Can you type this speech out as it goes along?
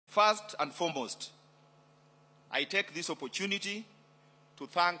First and foremost, I take this opportunity to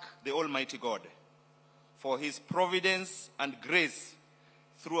thank the Almighty God for His providence and grace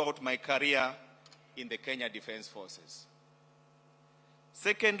throughout my career in the Kenya Defence Forces.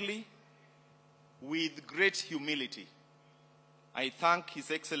 Secondly, with great humility, I thank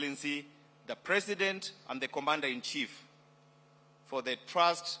His Excellency, the President and the Commander-in-Chief for the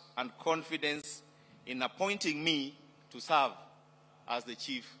trust and confidence in appointing me to serve as the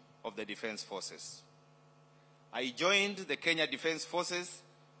Chief of the Defence Forces. I joined the Kenya Defence Forces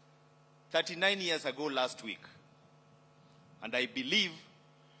 39 years ago last week, and I believe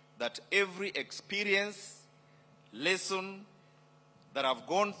that every experience, lesson that I've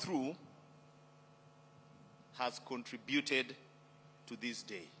gone through has contributed to this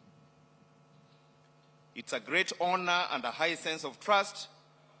day. It's a great honor and a high sense of trust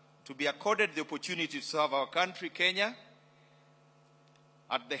to be accorded the opportunity to serve our country, Kenya,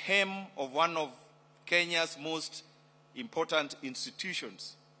 at the helm of one of Kenya's most important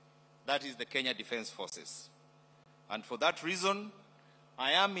institutions, that is the Kenya Defence Forces. And for that reason,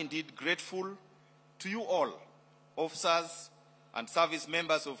 I am indeed grateful to you all, officers and service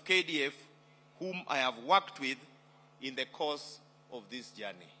members of KDF, whom I have worked with in the course of this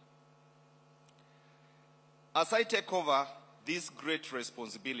journey. As I take over this great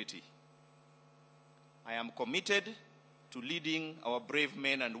responsibility, I am committed to leading our brave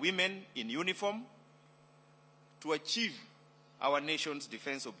men and women in uniform to achieve our nation's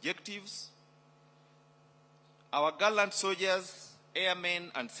defense objectives. Our gallant soldiers,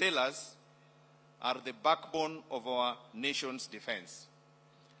 airmen, and sailors are the backbone of our nation's defense.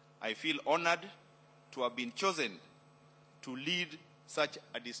 I feel honored to have been chosen to lead such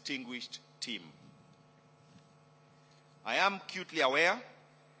a distinguished team. I am acutely aware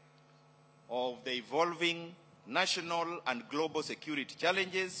of the evolving national and global security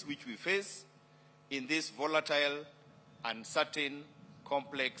challenges which we face in this volatile, uncertain,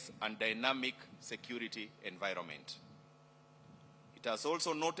 complex, and dynamic security environment. It has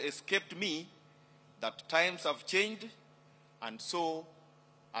also not escaped me that times have changed, and so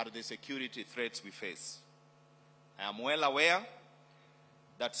are the security threats we face. I am well aware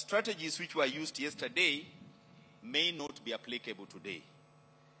that strategies which were used yesterday may not be applicable today,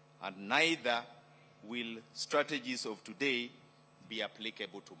 and neither will strategies of today be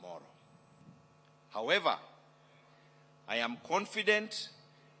applicable tomorrow. However, I am confident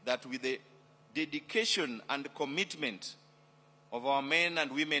that with the dedication and commitment of our men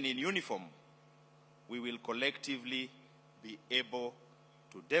and women in uniform, we will collectively be able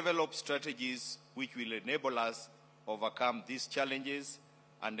to develop strategies which will enable us overcome these challenges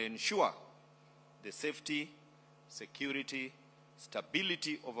and ensure the safety, security,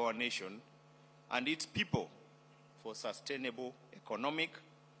 stability of our nation and its people for sustainable economic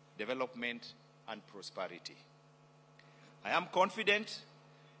development and prosperity. I am confident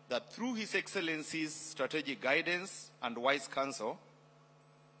that through His Excellency's strategic guidance and wise counsel,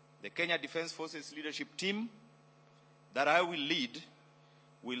 the Kenya Defence Forces leadership team that I will lead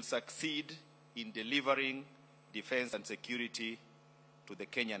will succeed in delivering defense and security to the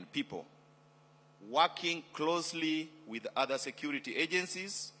Kenyan people, working closely with other security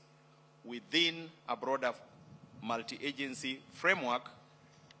agencies within a broader multi-agency framework.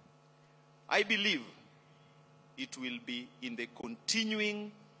 I believe it will be in the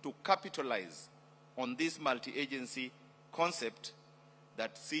continuing to capitalize on this multi-agency concept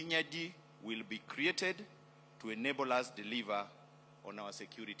that synergy will be created to enable us deliver on our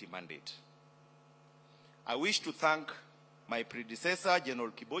security mandate. I wish to thank my predecessor, General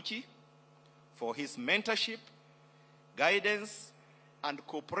Kibochi, for his mentorship, guidance, and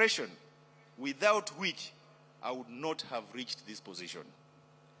cooperation, without which I would not have reached this position.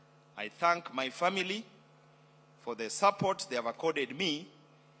 I thank my family for the support they have accorded me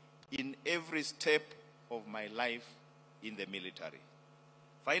in every step of my life in the military.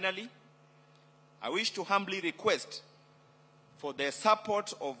 Finally, I wish to humbly request for the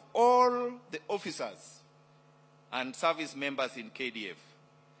support of all the officers and service members in KDF,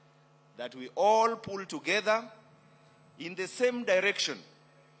 that we all pull together in the same direction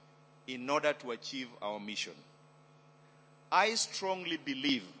in order to achieve our mission. I strongly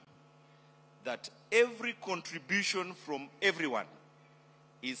believe that every contribution from everyone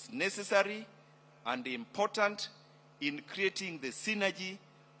is necessary and important in creating the synergy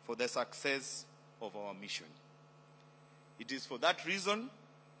for the success of our mission. It is for that reason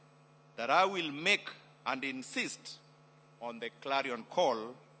that I will make and insist on the clarion call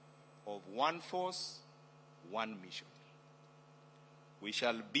of one force, one mission. We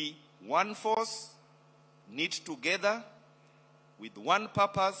shall be one force, knit together, with one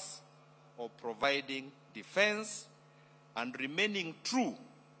purpose of providing defense and remaining true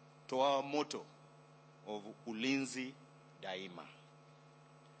to our motto of Ulinzi Daima.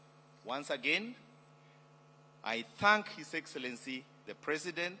 Once again, I thank His Excellency, the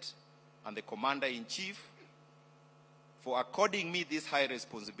President and the Commander-in-Chief for according me this high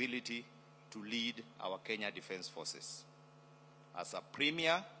responsibility to lead our Kenya Defense Forces as a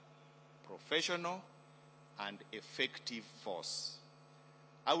premier, professional, and effective force.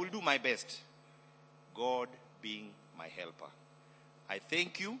 I will do my best, God being my helper. I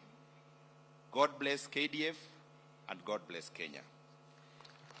thank you. God bless KDF, and God bless Kenya.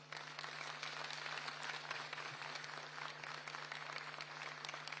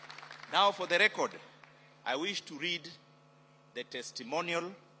 Now, for the record, I wish to read the testimonial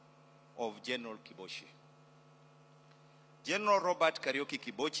of General Kibochi. General Robert Kariuki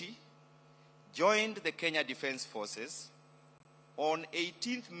Kibochi joined the Kenya Defense Forces on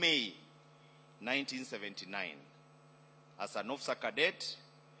 18th May 1979 as an officer cadet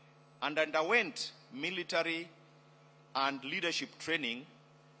and underwent military and leadership training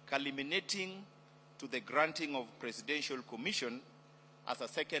culminating to the granting of Presidential Commission as a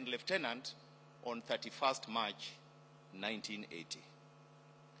second lieutenant on 31st March 1980.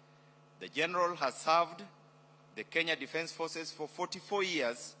 The general has served the Kenya Defense Forces for 44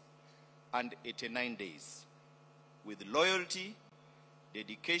 years and 89 days with loyalty,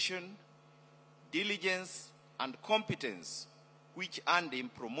 dedication, diligence, and competence, which earned him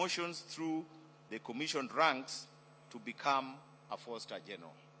promotions through the commissioned ranks to become a four-star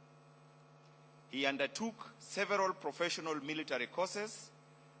general. He undertook several professional military courses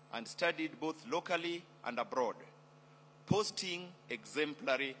and studied both locally and abroad, posting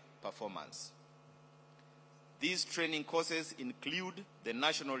exemplary performance. These training courses include the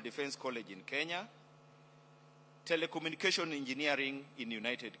National Defense College in Kenya, Telecommunication Engineering in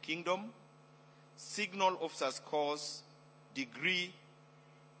United Kingdom, Signal Officers Course, Degree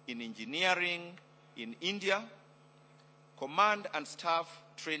in Engineering in India, Command and Staff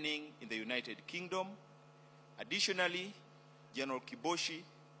Training in the United Kingdom. Additionally, General Kibochi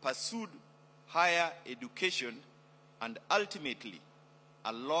pursued higher education and ultimately,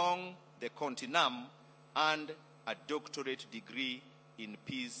 along the continent, earned a doctorate degree in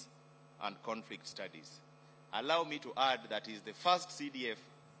peace and conflict studies. Allow me to add that he is the first CDF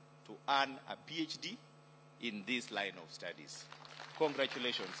to earn a PhD in this line of studies.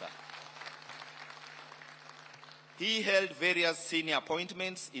 Congratulations, sir. He held various senior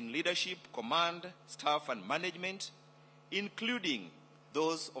appointments in leadership, command, staff, and management, including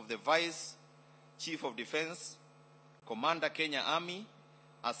those of the Vice Chief of Defense, Commander Kenya Army,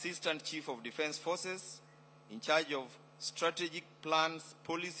 Assistant Chief of Defense Forces, in charge of Strategic Plans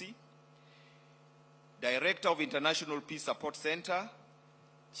Policy, Director of International Peace Support Center,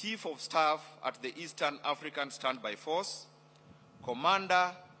 Chief of Staff at the Eastern African Standby Force,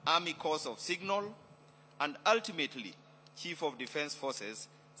 Commander, Army Corps of Signal, and ultimately, Chief of Defense Forces,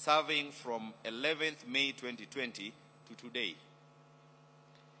 serving from 11th May 2020 to today.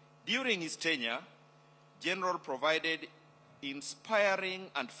 During his tenure, General provided inspiring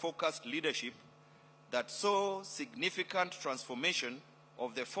and focused leadership that saw significant transformation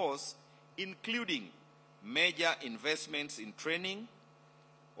of the force, including major investments in training,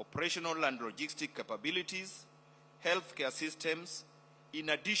 operational and logistic capabilities, healthcare systems, in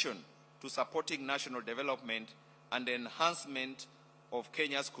addition to supporting national development and enhancement of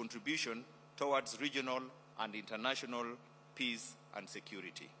Kenya's contribution towards regional and international peace and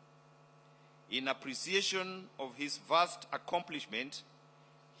security. In appreciation of his vast accomplishment,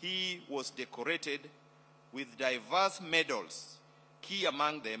 he was decorated with diverse medals, key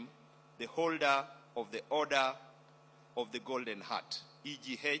among them the holder of the Order of the Golden Heart,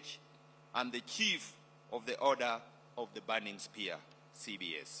 EGH, and the Chief of the Order of the Burning Spear,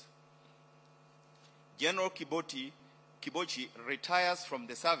 CBS. General Kibochi retires from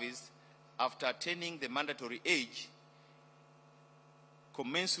the service after attaining the mandatory age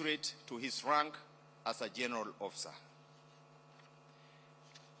commensurate to his rank as a general officer.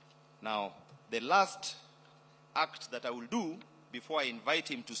 Now, the last act that I will do before I invite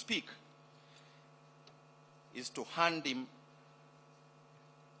him to speak is to hand him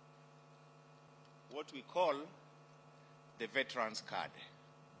what we call the veteran's card.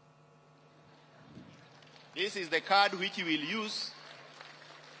 This is the card which he will use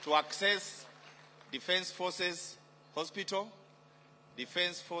to access Defense Forces Hospital,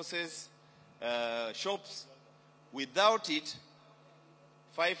 Defense Forces shops. Without it,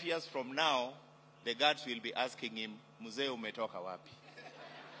 5 years from now, the guards will be asking him, Mzee umetoka wapi?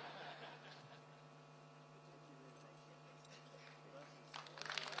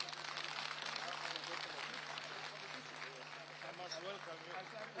 welcome you.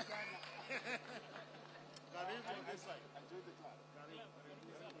 Karibu on this side. Enjoy the class.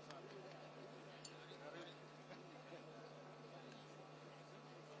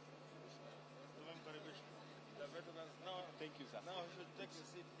 Thank you, sir. Now you should take a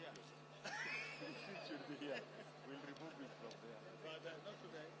seat here. The seat should be here. We'll remove it from there. But not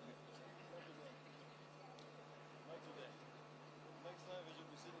today. Not today. Not today. Next time you should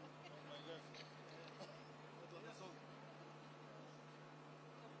be sitting on my left.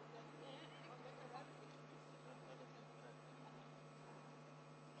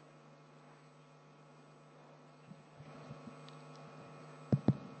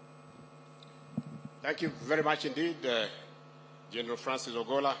 Thank you very much indeed, General Francis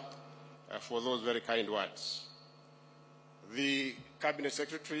Ogola, for those very kind words. The Cabinet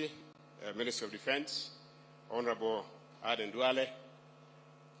Secretary, Minister of Defense, Honorable Aden Duale,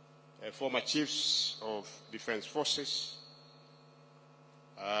 former chiefs of defense forces,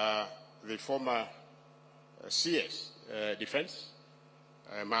 the former CS Defense.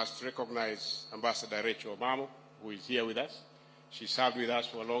 I must recognize Ambassador Rachel Obama, who is here with us. She served with us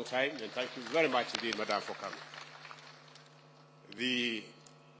for a long time, and thank you very much indeed, Madam, for coming. The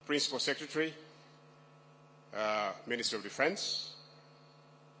Principal Secretary, Minister of Defense,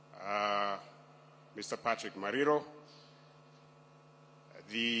 Mr. Patrick Mariro,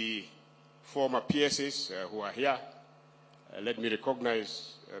 the former PSs who are here. Let me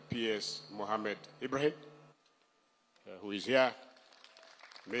recognize PS Mohammed Ibrahim, who is here,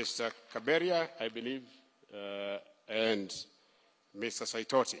 Mr. Kaberia, I believe, and Mr.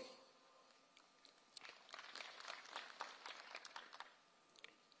 Saitoti.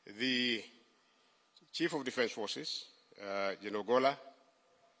 The Chief of Defense Forces, General Gola,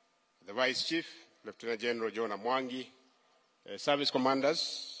 the Vice Chief, Lieutenant General John Amwangi, service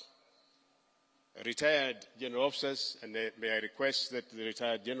commanders, retired general officers, and may I request that the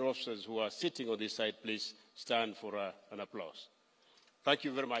retired general officers who are sitting on this side, please stand for an applause. Thank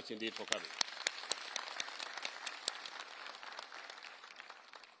you very much indeed for coming.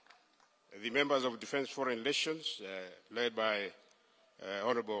 The members of Defense Foreign Relations, led by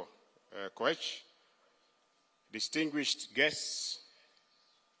Honorable Koech, distinguished guests,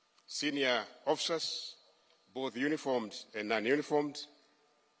 senior officers, both uniformed and non-uniformed,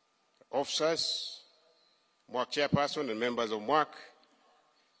 officers, MWAC chairperson and members of MWAC,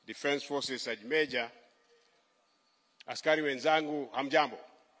 Defense Forces Sergeant Major, askari wenzangu, hamjambo.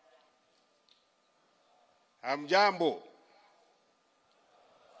 Hamjambo.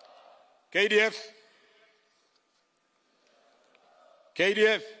 KDF.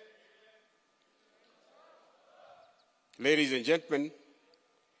 KDF. Ladies and gentlemen,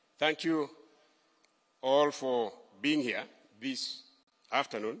 thank you all for being here this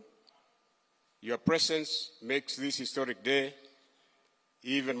afternoon. Your presence makes this historic day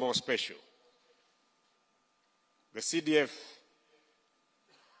even more special. The CDF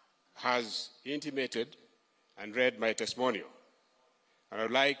has intimated and read my testimonial, and I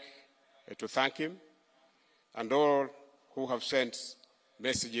would like to thank him and all who have sent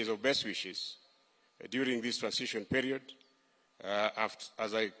messages of best wishes during this transition period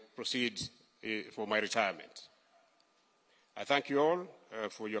as I proceed for my retirement. I thank you all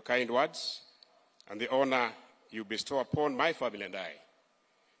for your kind words and the honor you bestow upon my family and I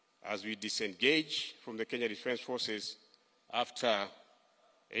as we disengage from the Kenya Defense Forces after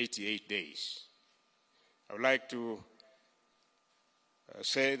 88 days. I would like to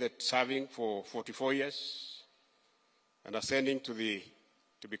say that serving for 44 years and ascending to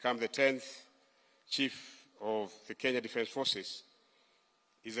become the 10th Chief of the Kenya Defense Forces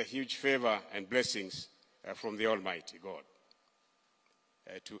is a huge favor and blessings from the Almighty God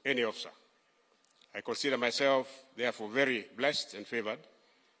to any officer. I consider myself, therefore, very blessed and favored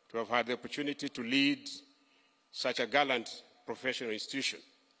to have had the opportunity to lead such a gallant professional institution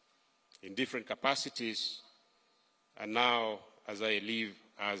in different capacities, and now as I live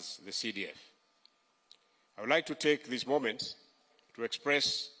as the CDF. I would like to take this moment to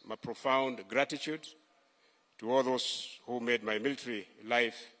express my profound gratitude to all those who made my military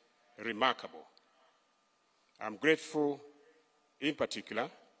life remarkable. I'm grateful in particular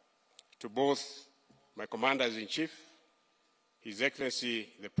to both my commanders-in-chief, His Excellency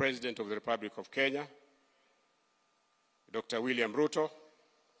the President of the Republic of Kenya, Dr. William Ruto,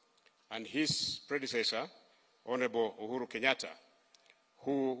 and his predecessor, Honorable Uhuru Kenyatta,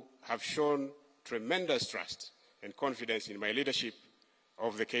 who have shown tremendous trust and confidence in my leadership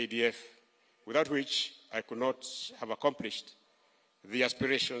of the KDF, without which I could not have accomplished the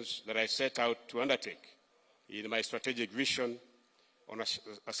aspirations that I set out to undertake in my strategic vision on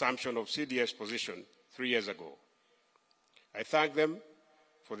assumption of CDF's position 3 years ago. I thank them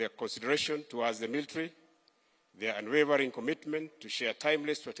for their consideration towards the military, their unwavering commitment to share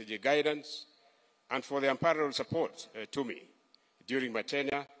timely strategic guidance, and for their unparalleled support to me during my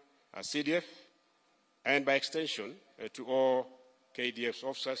tenure as CDF, and by extension to all KDF's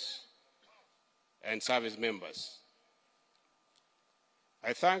officers and service members.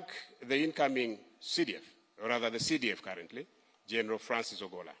 I thank the incoming CDF, or rather the CDF currently, General Francis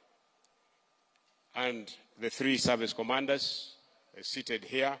Ogola, and the 3 service commanders seated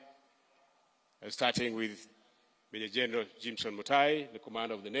here, starting with Major General Jimson Mutai, the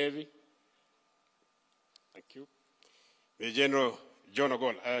Commander of the Navy. Thank you. Major General John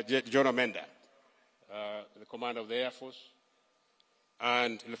Amenda, the Commander of the Air Force,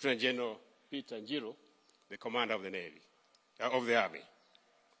 and Lieutenant General Peter Njiro, the Commander of the Navy, of the Army.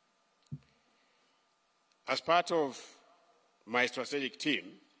 As part of my strategic team,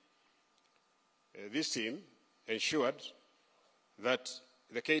 this team ensured that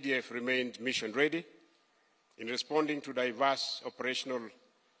the KDF remained mission ready in responding to diverse operational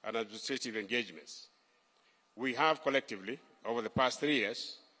and administrative engagements. We have collectively, over the past 3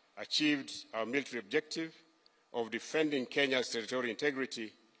 years, achieved our military objective of defending Kenya's territorial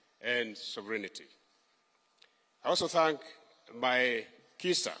integrity and sovereignty. I also thank my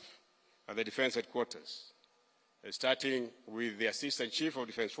key staff at the Defense Headquarters, starting with the Assistant Chief of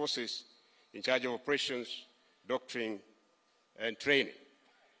Defense Forces in charge of operations, doctrine, and training,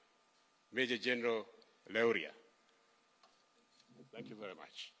 Major General Leuria. Thank you very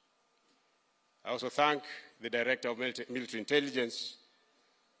much. I also thank the Director of Military Intelligence,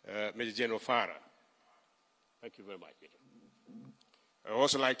 Major General Farah. Thank you very much, Major. I would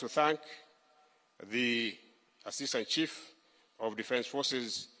also like to thank the Assistant Chief of Defense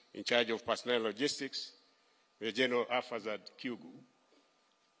Forces in charge of personnel logistics, Major General Afazad Kyugu.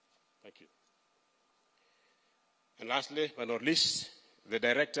 Thank you. And lastly, but not least, the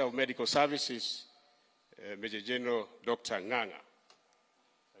Director of Medical Services, Major General Dr. Nganga.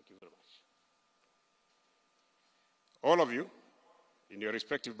 Thank you very much. All of you, in your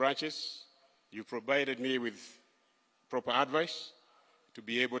respective branches, you provided me with proper advice to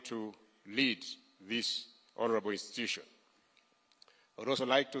be able to lead this honorable institution. I would also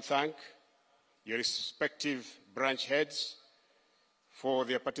like to thank your respective branch heads for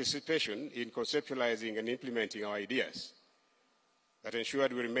their participation in conceptualizing and implementing our ideas that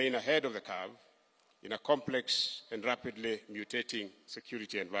ensured we remain ahead of the curve in a complex and rapidly mutating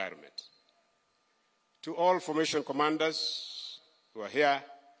security environment. To all formation commanders who are here,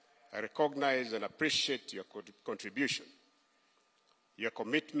 I recognize and appreciate your contribution, your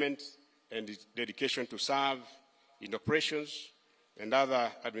commitment and dedication to serve in operations and other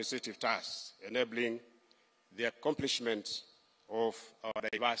administrative tasks, enabling the accomplishment of our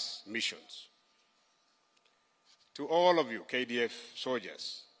diverse missions. To all of you KDF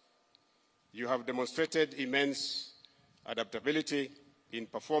soldiers, you have demonstrated immense adaptability in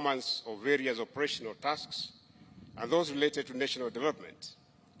performance of various operational tasks and those related to national development.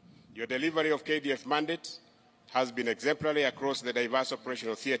 Your delivery of KDF mandate has been exemplary across the diverse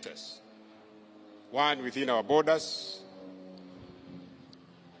operational theaters, one within our borders,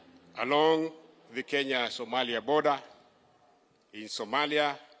 along the Kenya-Somalia border, in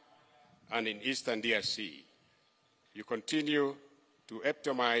Somalia, and in Eastern DRC. You continue to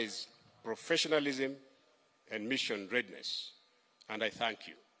epitomize professionalism and mission readiness, and I thank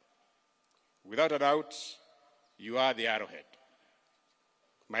you. Without a doubt, you are the arrowhead.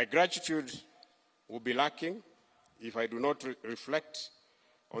 My gratitude will be lacking if I do not reflect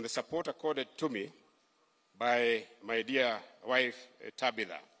on the support accorded to me by my dear wife,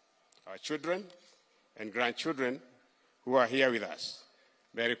 Tabitha, our children and grandchildren who are here with us.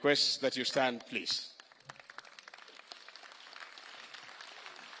 May I request that you stand, please.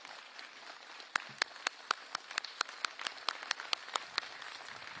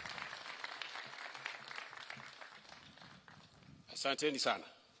 Asanteni sana.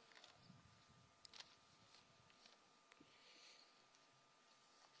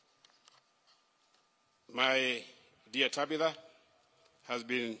 My dear Tabitha has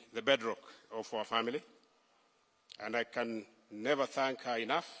been the bedrock of our family, and I can never thank her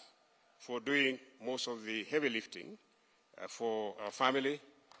enough for doing most of the heavy lifting for our family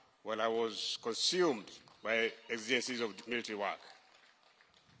while I was consumed by exigencies of military work.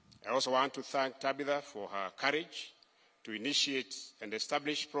 I also want to thank Tabitha for her courage to initiate and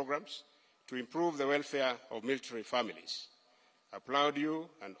establish programs to improve the welfare of military families. I applaud you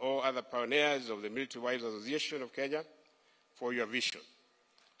and all other pioneers of the Military Wives Association of Kenya for your vision.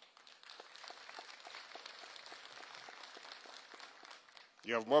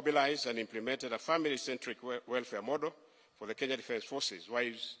 You have mobilized and implemented a family-centric welfare model for the Kenya Defence Forces,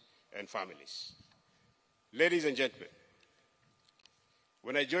 wives and families. Ladies and gentlemen,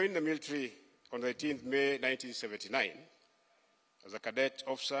 when I joined the military on 18th May 1979, as a cadet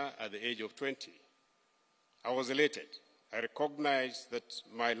officer at the age of 20, I was elated. I recognized that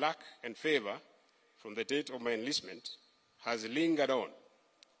my luck and favor from the date of my enlistment has lingered on,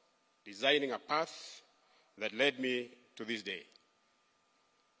 designing a path that led me to this day.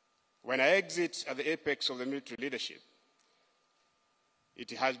 When I exit at the apex of the military leadership, it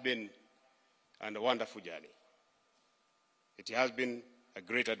has been a wonderful journey. It has been a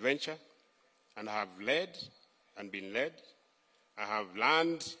great adventure, and I have led and been led. I have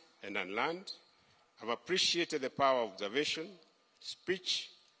learned and unlearned. I have appreciated the power of observation,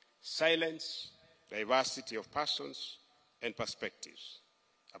 speech, silence, diversity of persons and perspectives.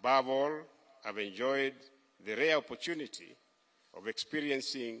 Above all, I've enjoyed the rare opportunity of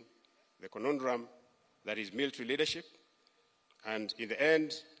experiencing the conundrum that is military leadership, and in the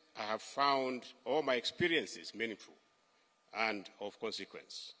end, I have found all my experiences meaningful and of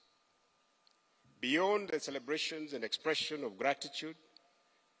consequence. Beyond the celebrations and expression of gratitude,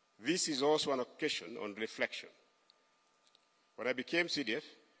 this is also an occasion on reflection. When I became CDF,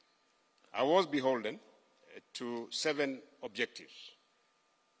 I was beholden to 7 objectives,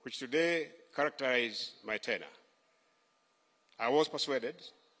 which today characterize my tenure. I was persuaded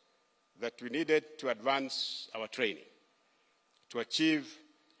that we needed to advance our training to achieve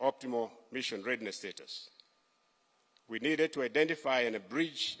optimal mission readiness status. We needed to identify and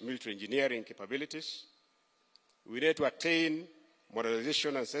bridge military engineering capabilities. We needed to attain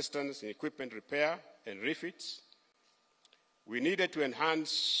modernization and assistance in equipment repair and refits. We needed to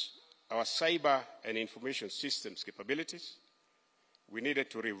enhance our cyber and information systems capabilities. We needed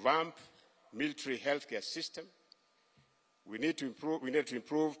to revamp military healthcare system. We needed to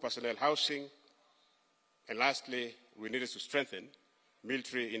improve personnel housing. And lastly, we needed to strengthen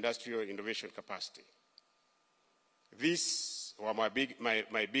military industrial innovation capacity. These were my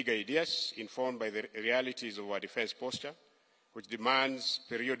big ideas, informed by the realities of our defense posture, which demands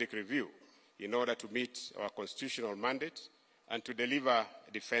periodic review in order to meet our constitutional mandate and to deliver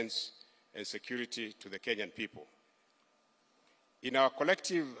defense and security to the Kenyan people. In our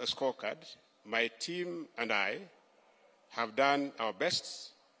collective scorecard, my team and I have done our best,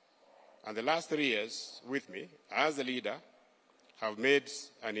 and the last 3 years with me as the leader have made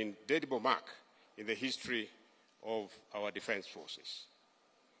an indelible mark in the history of our defense forces.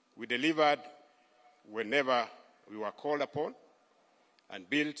 We delivered whenever we were called upon and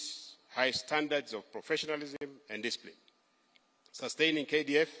built high standards of professionalism and discipline, sustaining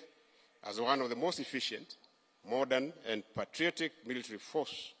KDF as one of the most efficient, modern, and patriotic military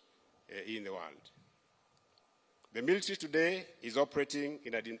force in the world. The military today is operating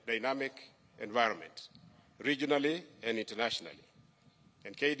in a dynamic environment, regionally and internationally,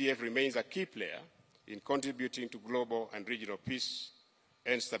 and KDF remains a key player in contributing to global and regional peace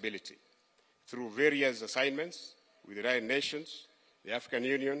and stability through various assignments with the United Nations, the African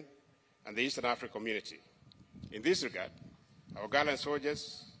Union, and the Eastern African Community. In this regard, our gallant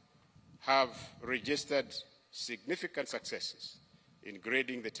soldiers have registered significant successes in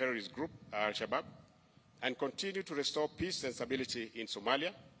grading the terrorist group Al-Shabaab and continue to restore peace and stability in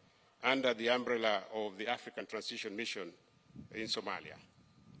Somalia under the umbrella of the African Transition Mission in Somalia,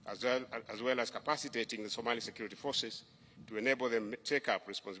 as well as capacitating the Somali security forces to enable them to take up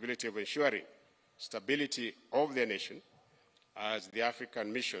responsibility of ensuring stability of their nation as the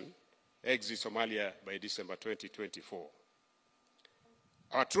African mission exits Somalia by December 2024.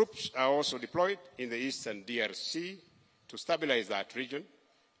 Our troops are also deployed in the Eastern DRC to stabilize that region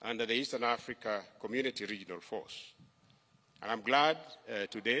under the Eastern Africa Community Regional Force. And I'm glad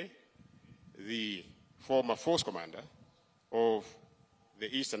today the former force commander of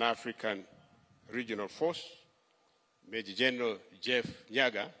the Eastern African Regional Force, Major General Jeff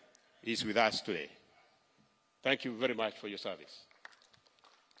Nyaga, is with us today. Thank you very much for your service.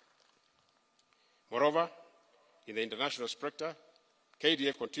 Moreover, in the international spectrum,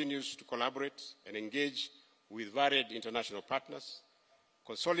 KDF continues to collaborate and engage with varied international partners,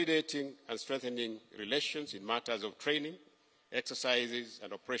 consolidating and strengthening relations in matters of training, exercises,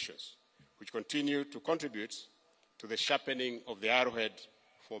 and operations, which continue to contribute to the sharpening of the arrowhead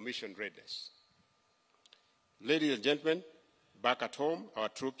for mission readiness. Ladies and gentlemen, back at home, our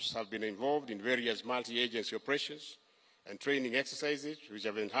troops have been involved in various multi-agency operations and training exercises which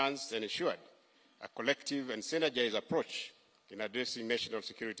have enhanced and ensured a collective and synergized approach in addressing national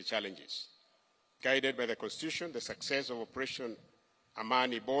security challenges. Guided by the Constitution, the success of Operation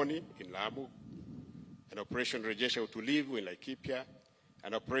Amani Boni in Lamu, and Operation Rejesha Utulivu in Laikipia,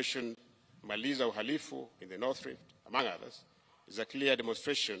 and Operation Maliza Uhalifu in the North Rift, among others, is a clear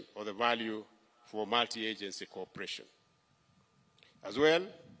demonstration of the value for multi-agency cooperation. As well,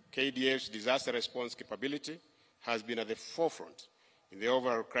 KDF's disaster response capability has been at the forefront in the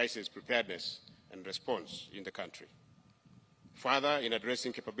overall crisis preparedness and response in the country. Further, in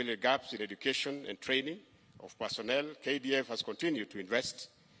addressing capability gaps in education and training of personnel, KDF has continued to invest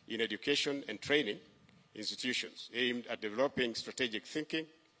in education and training institutions aimed at developing strategic thinking,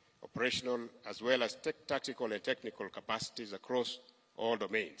 operational as well as tactical and technical capacities across all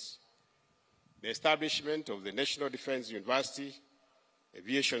domains. The establishment of the National Defense University,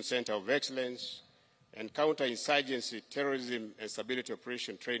 Aviation Center of Excellence, and Counterinsurgency, Terrorism and Stability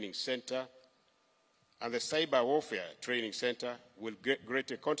Operation Training Center, and the Cyber Warfare Training Center will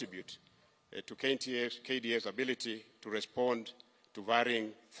greatly contribute to KDF's ability to respond to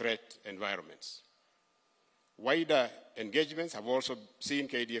varying threat environments. Wider engagements have also seen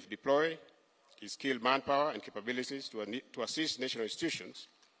KDF deploy its skilled manpower and capabilities to assist national institutions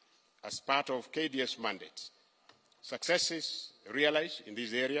as part of KDF's mandate. Successes realized in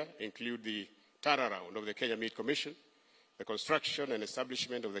this area include the turnaround of the Kenya Meat Commission, the construction and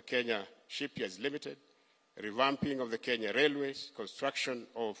establishment of the Kenya Shipyards Limited, revamping of the Kenya Railways, construction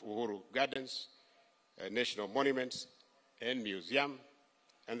of Uhuru Gardens, national monuments and museum,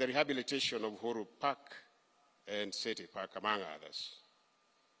 and the rehabilitation of Uhuru Park and City Park, among others.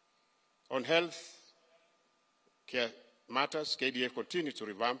 On health care matters, KDF continues to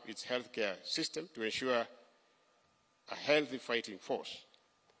revamp its healthcare system to ensure a healthy fighting force,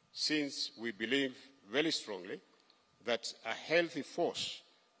 since we believe very strongly that a healthy force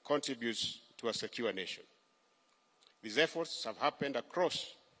contributes to a secure nation. These efforts have happened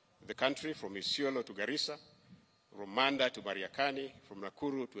across the country, from Isiolo to Garissa, from Manda to Mariakani, from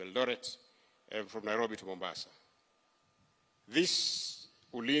Nakuru to Eldoret, and from Nairobi to Mombasa. This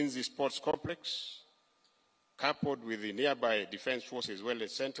Ulinzi Sports Complex, coupled with the nearby Defense Forces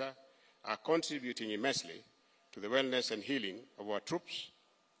Wellness Center, are contributing immensely to the wellness and healing of our troops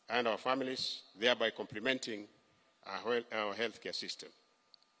and our families, thereby complementing our healthcare system.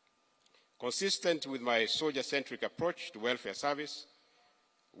 Consistent with my soldier-centric approach to welfare service,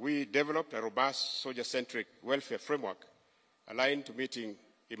 we developed a robust soldier-centric welfare framework aligned to meeting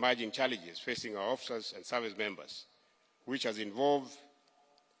emerging challenges facing our officers and service members, which has involved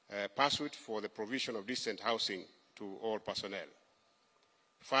pursuit for the provision of decent housing to all personnel.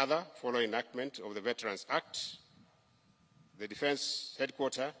 Further, following enactment of the Veterans Act, the Defense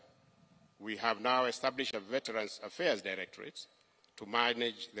Headquarters, we have now established a Veterans Affairs Directorate to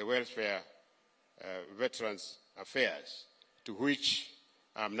manage the welfare Veterans Affairs, to which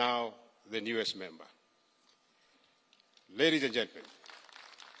I am now the newest member. Ladies and gentlemen,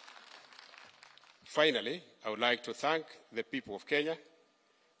 finally, I would like to thank the people of Kenya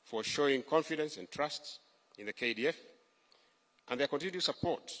for showing confidence and trust in the KDF and their continued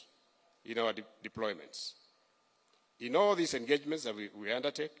support in our deployments. In all these engagements that we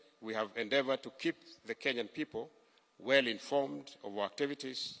undertake, we have endeavored to keep the Kenyan people well informed of our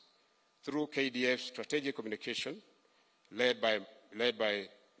activities through KDF's strategic communication, led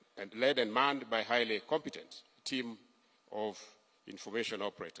and manned by a highly competent team of information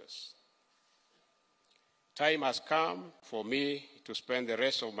operators. Time has come for me to spend the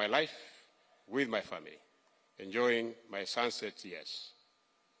rest of my life with my family, enjoying my sunset years.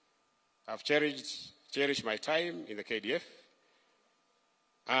 I've cherished my time in the KDF,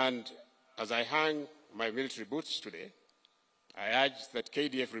 and as I hang my military boots today, I urge that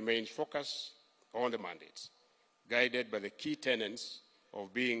KDF remains focused on the mandate, guided by the key tenets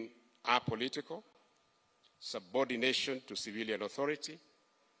of being apolitical, subordination to civilian authority,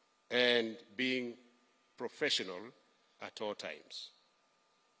 and being professional at all times.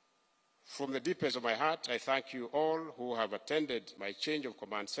 From the deepest of my heart, I thank you all who have attended my change of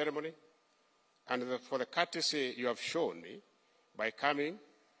command ceremony and for the courtesy you have shown me by coming,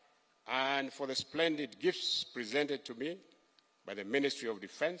 and for the splendid gifts presented to me by the Ministry of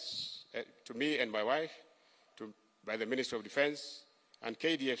Defense, to me and my wife, by the Ministry of Defense and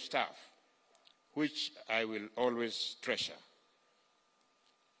KDF staff, which I will always treasure.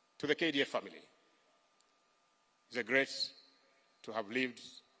 To the KDF family, it's a grace to have lived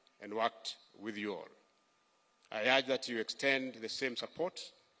and worked with you all. I urge that you extend the same support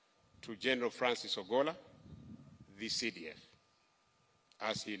to General Francis Ogola, the CDF,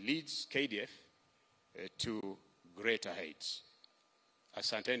 as he leads KDF to greater heights.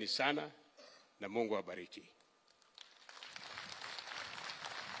 Asanteni sana na Mungu awabariki.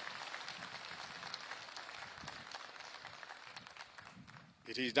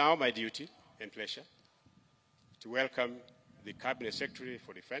 It is now my duty and pleasure to welcome the Cabinet Secretary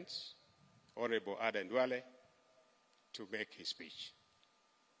for Defense, Honorable Ada Ndwale, to make his speech.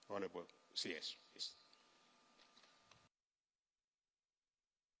 Honorable CS, please.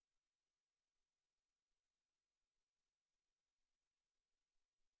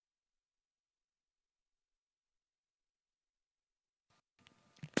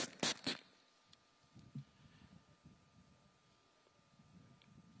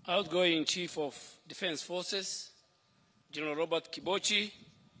 Outgoing Chief of Defense Forces, General Robert Kibochi,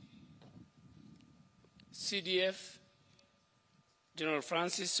 CDF, General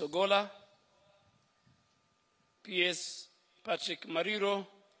Francis Ogola, PS Patrick Mariro,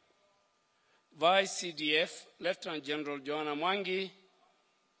 Vice CDF, Lieutenant General Joanna Mwangi,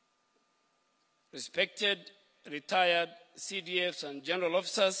 respected retired CDFs and general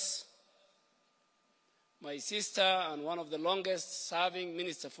officers, my sister and one of the longest serving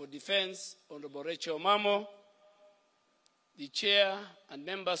Minister for Defense, Honorable Rachel Omamo, the Chair and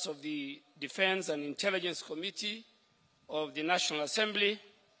members of the Defense and Intelligence Committee of the National Assembly,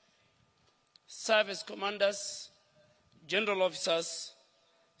 service commanders, general officers,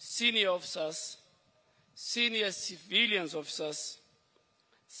 senior civilians officers,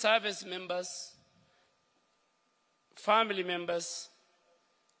 service members, family members,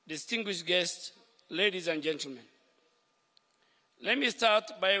 distinguished guests, ladies and gentlemen. Let me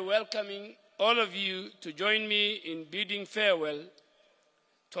start by welcoming all of you to join me in bidding farewell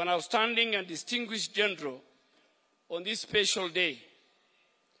to an outstanding and distinguished general on this special day.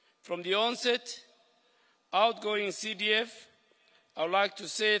 From the onset, outgoing CDF, I would like to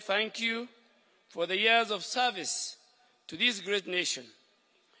say thank you for the years of service to this great nation.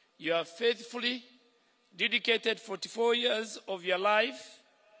 You have faithfully dedicated 44 years of your life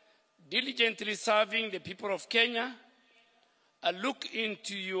diligently serving the people of Kenya. A look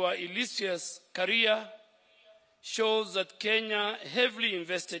into your illustrious career shows that Kenya heavily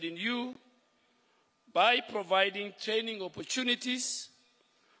invested in you by providing training opportunities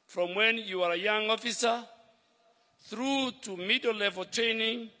from when you were a young officer through to middle-level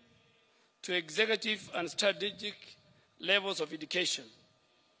training to executive and strategic levels of education.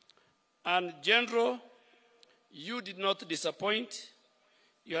 And General, you did not disappoint.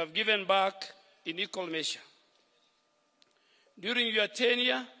 You have given back in equal measure. During your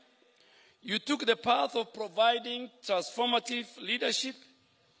tenure, you took the path of providing transformative leadership.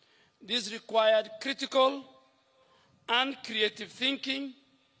 This required critical and creative thinking,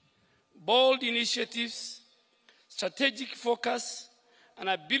 bold initiatives, strategic focus, and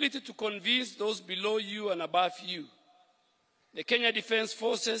ability to convince those below you and above you. The Kenya Defense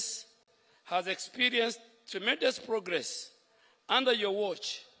Forces has experienced tremendous progress under your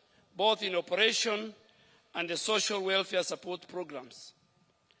watch, both in operation and the social welfare support programs.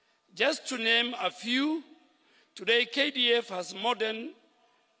 Just to name a few, today KDF has modern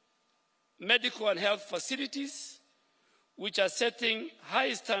medical and health facilities which are setting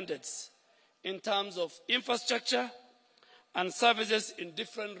high standards in terms of infrastructure and services in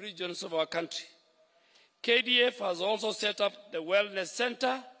different regions of our country. KDF has also set up the Wellness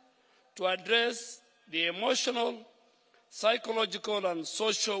Center to address the emotional, psychological, and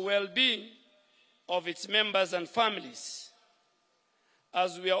social well-being of its members and families.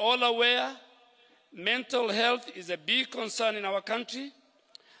 As we are all aware, mental health is a big concern in our country,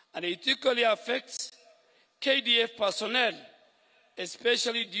 and it equally affects KDF personnel,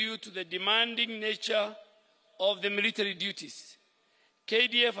 especially due to the demanding nature of the military duties.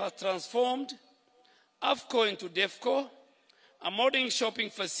 KDF has transformed AFCO into DEFCO, a modern shopping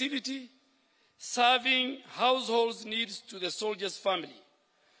facility serving households' needs to the soldiers' family.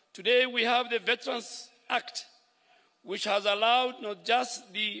 Today we have the Veterans Act, which has allowed not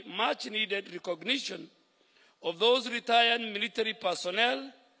just the much-needed recognition of those retired military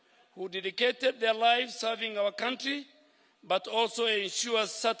personnel who dedicated their lives serving our country, but also ensures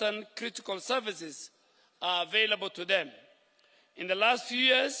certain critical services are available to them. In the last few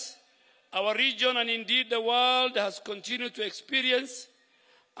years, our region and indeed the world has continued to experience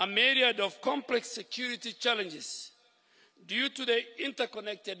a myriad of complex security challenges. Due to the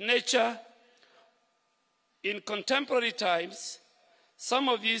interconnected nature in contemporary times, some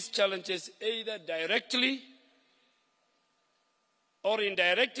of these challenges either directly or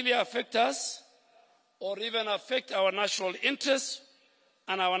indirectly affect us or even affect our national interests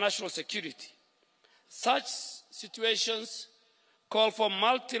and our national security. Such situations call for a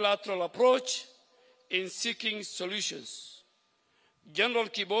multilateral approach in seeking solutions. General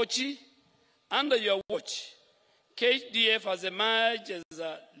Kibochi, under your watch, KDF has emerged as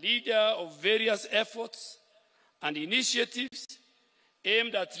a leader of various efforts and initiatives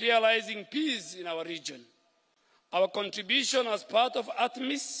aimed at realizing peace in our region. Our contribution as part of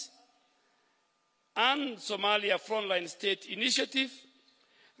ATMIS and Somalia Frontline State Initiative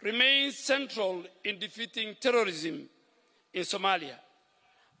remains central in defeating terrorism in Somalia.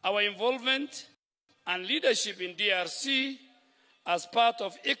 Our involvement and leadership in DRC as part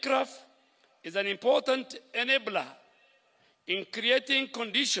of ICRAF is an important enabler in creating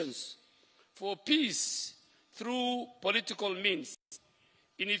conditions for peace through political means.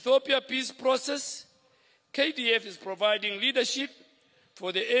 In Ethiopia peace process, KDF is providing leadership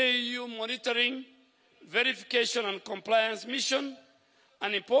for the AU monitoring, verification and compliance mission,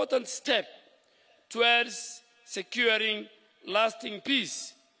 an important step towards securing lasting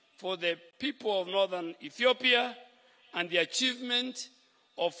peace for the people of northern Ethiopia and the achievement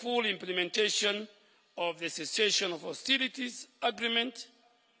of full implementation of the cessation of hostilities agreement.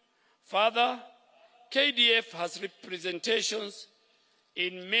 Further, KDF has representations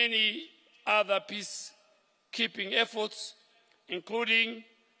in many other peacekeeping efforts, including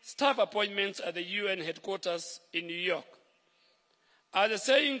staff appointments at the UN headquarters in New York. As the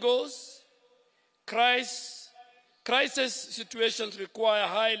saying goes, crisis situations require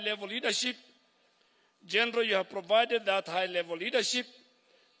high-level leadership. General, you have provided that high-level leadership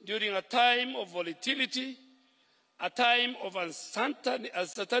during a time of volatility, a time of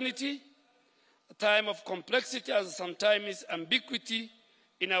uncertainty, a time of complexity and sometimes ambiguity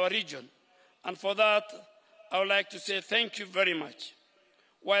in our region. And for that, I would like to say thank you very much.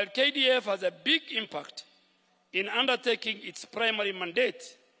 While KDF has a big impact in undertaking its primary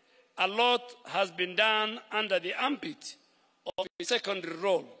mandate, a lot has been done under the ambit of its secondary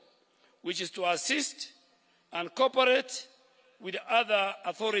role, which is to assist and cooperate with other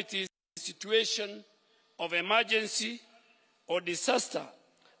authorities in situation of emergency or disaster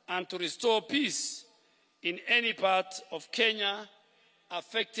and to restore peace in any part of Kenya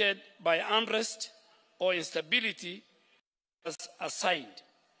affected by unrest or instability as assigned.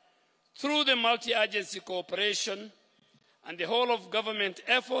 Through the multi-agency cooperation and the whole of government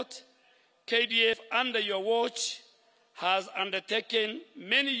effort, KDF under your watch has undertaken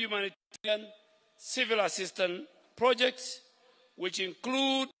many humanitarian civil assistance projects, which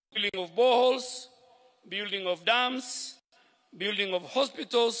include building of boreholes, building of dams, building of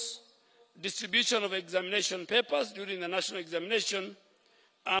hospitals, distribution of examination papers during the national examination,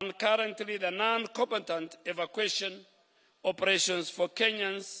 and currently the non-combatant evacuation operations for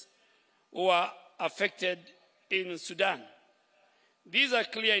Kenyans who are affected in Sudan. These are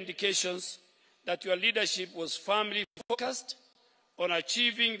clear indications that your leadership was firmly focused on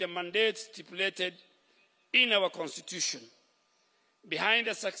achieving the mandate stipulated in our Constitution. Behind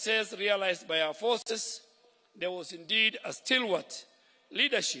the success realized by our forces, there was indeed a stalwart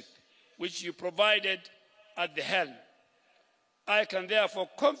leadership which you provided at the helm. I can therefore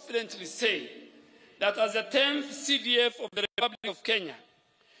confidently say that as the 10th CDF of the Republic of Kenya,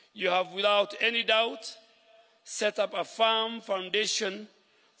 you have without any doubt set up a firm foundation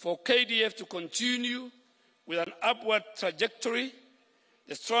for KDF to continue with an upward trajectory.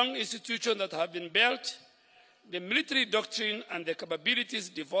 The strong institutions that have been built, the military doctrine and the capabilities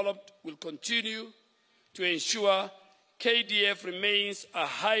developed will continue to ensure KDF remains a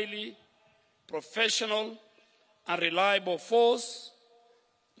highly professional and reliable force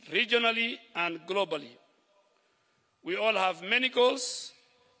regionally and globally. We all have many goals,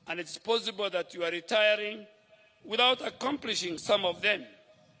 and it's possible that you are retiring without accomplishing some of them.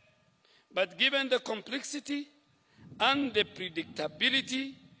 But given the complexity and the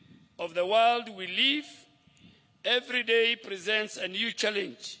predictability of the world we live, every day presents a new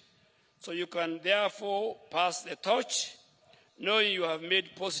challenge. So you can therefore pass the torch, knowing you have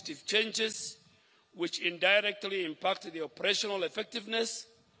made positive changes which indirectly impact the operational effectiveness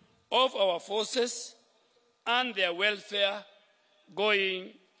of our forces and their welfare going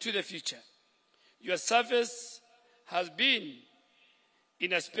to the future. Your service has been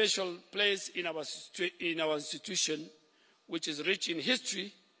in a special place in our institution, which is rich in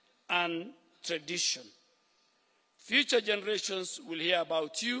history and tradition. Future generations will hear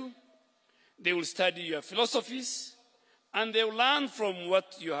about you, they will study your philosophies, and they will learn from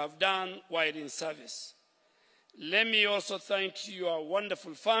what you have done while in service. Let me also thank your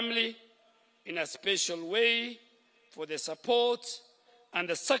wonderful family in a special way for the support and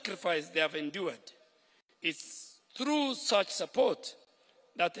the sacrifice they have endured. It's through such support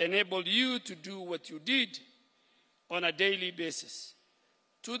that enabled you to do what you did on a daily basis.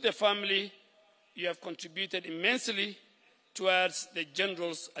 To the family, you have contributed immensely towards the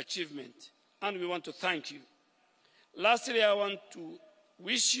General's achievement, and we want to thank you. Lastly, I want to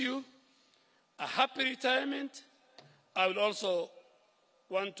wish you a happy retirement. I would also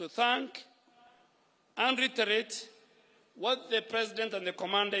want to thank and reiterate what the President and the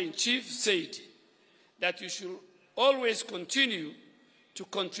Commander-in-Chief said, that you should always continue to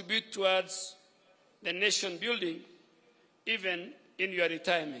contribute towards the nation building, even in your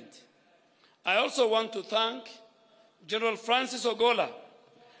retirement. I also want to thank General Francis Ogola,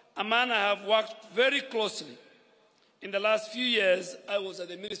 a man I have worked very closely. In the last few years, I was at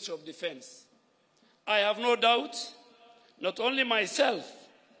the Ministry of Defense. I have no doubt, not only myself,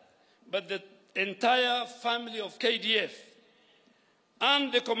 but the entire family of KDF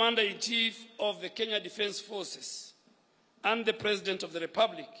and the Commander-in-Chief of the Kenya Defense Forces and the President of the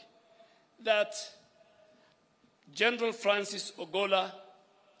Republic, that General Francis Ogola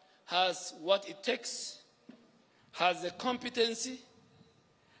has what it takes, has the competency,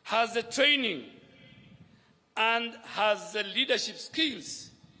 has the training, and has the leadership skills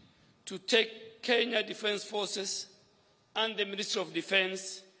to take Kenya Defense Forces and the Ministry of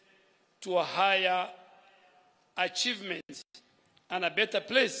Defense to a higher achievement and a better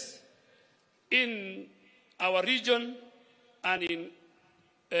place in our region and in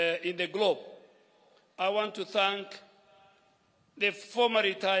the globe. I want to thank the former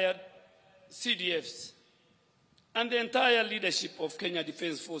retired CDFs and the entire leadership of Kenya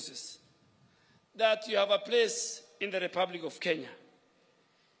Defense Forces, that you have a place in the Republic of Kenya.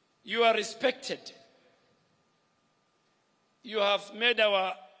 You are respected. You have made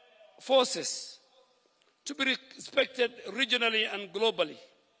our forces to be respected regionally and globally.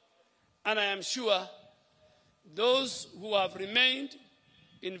 And I am sure those who have remained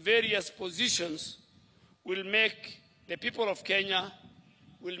in various positions will make the people of Kenya,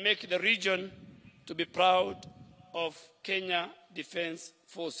 will make the region to be proud of Kenya Defense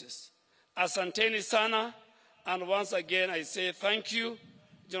Forces. Asanteni sana, and once again I say thank you,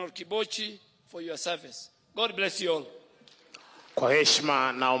 General Kibochi, for your service. God bless you all. Kwa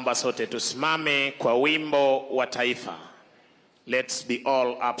heshima naomba sote tusimame kwa wimbo wa taifa. Let's be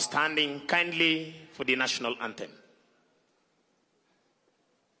all upstanding kindly for the national anthem.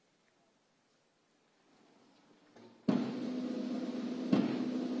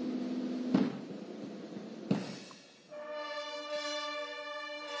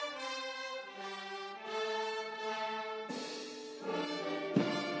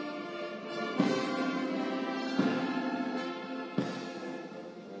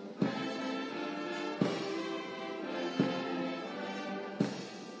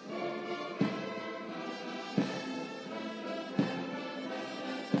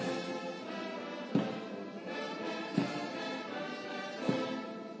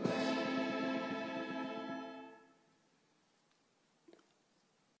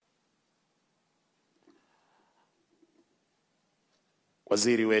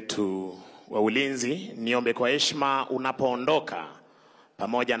 Waziri wetu wa ulinzi, niombe kwa heshima unapoondoka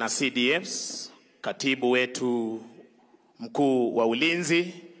pamoja na CDFs, katibu wetu mkuu wa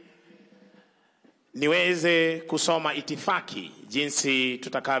ulinzi, niweze kusoma itifaki jinsi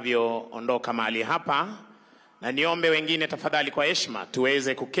tutakavyoondoka mahali hapa, na niombe wengine tafadhali kwa heshima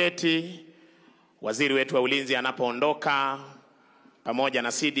tuweze kuketi waziri wetu wa ulinzi anapoondoka pamoja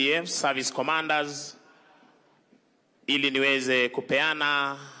na CDF service commanders, ili niweze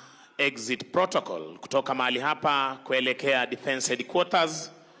kupeana exit protocol kutoka mahali hapa kuelekea defense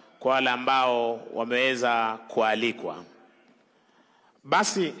headquarters kwa wale ambao wameweza kualikwa.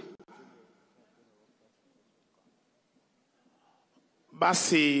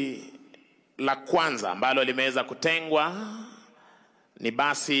 Basi la kwanza ambalo limeweza kutengwa ni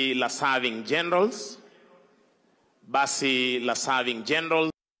basi la serving generals. Basi la serving generals